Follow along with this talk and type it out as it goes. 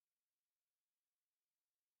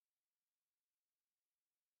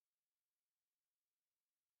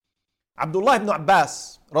Abdullah ibn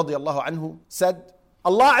Abbas radiallahu anhu said,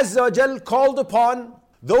 Allah Azza wa Jal called upon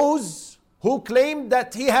those who claimed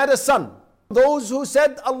that he had a son, those who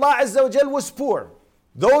said Allah Azza wa Jal was poor,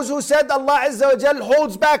 those who said Allah Azza wa Jal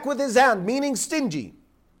holds back with his hand, meaning stingy,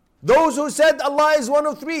 those who said Allah is one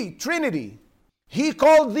of three, Trinity. He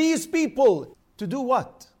called these people to do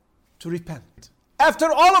what? To repent.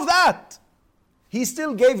 After all of that, He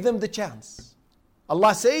still gave them the chance.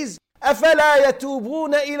 Allah says, أَفَلَا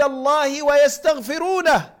يَتُوبُونَ إِلَى اللَّهِ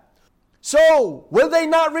وَيَسْتَغْفِرُونَهُ. So, will they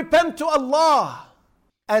not repent to Allah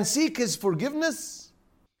and seek His forgiveness?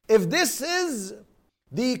 If this is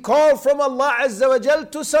the call from Allah Azza wa Jal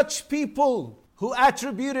to such people who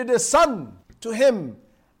attributed a son to Him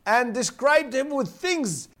and described Him with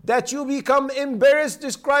things that you become embarrassed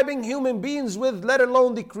describing human beings with, let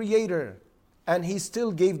alone the Creator, and He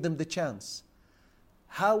still gave them the chance,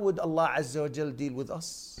 how would Allah Azza wa Jal deal with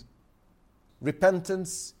us?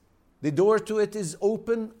 Repentance, the door to it is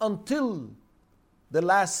open until the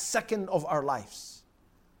last second of our lives.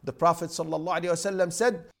 The Prophet ﷺ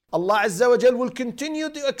said, Allah Azza wa Jal will continue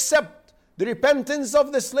to accept the repentance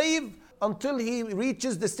of the slave until he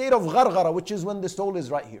reaches the state of gharghara, which is when the soul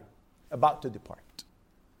is right here, about to depart.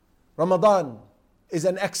 Ramadan is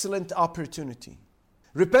an excellent opportunity.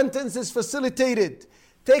 Repentance is facilitated.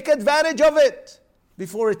 Take advantage of it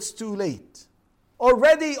before it's too late.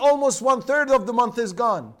 Already almost 1/3 of the month is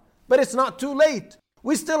gone, but it's not too late.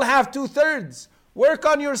 We still have 2/3. Work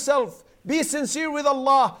on yourself. Be sincere with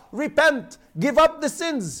Allah. Repent. Give up the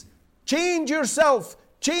sins. Change yourself.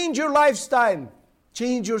 Change your lifestyle.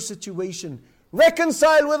 Change your situation.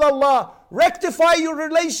 Reconcile with Allah. Rectify your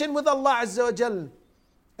relation with Allah Azza wa Jal.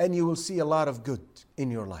 And you will see a lot of good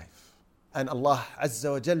in your life. And Allah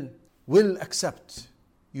Azza wa Jal will accept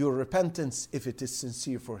your repentance if it is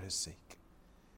sincere for His sake.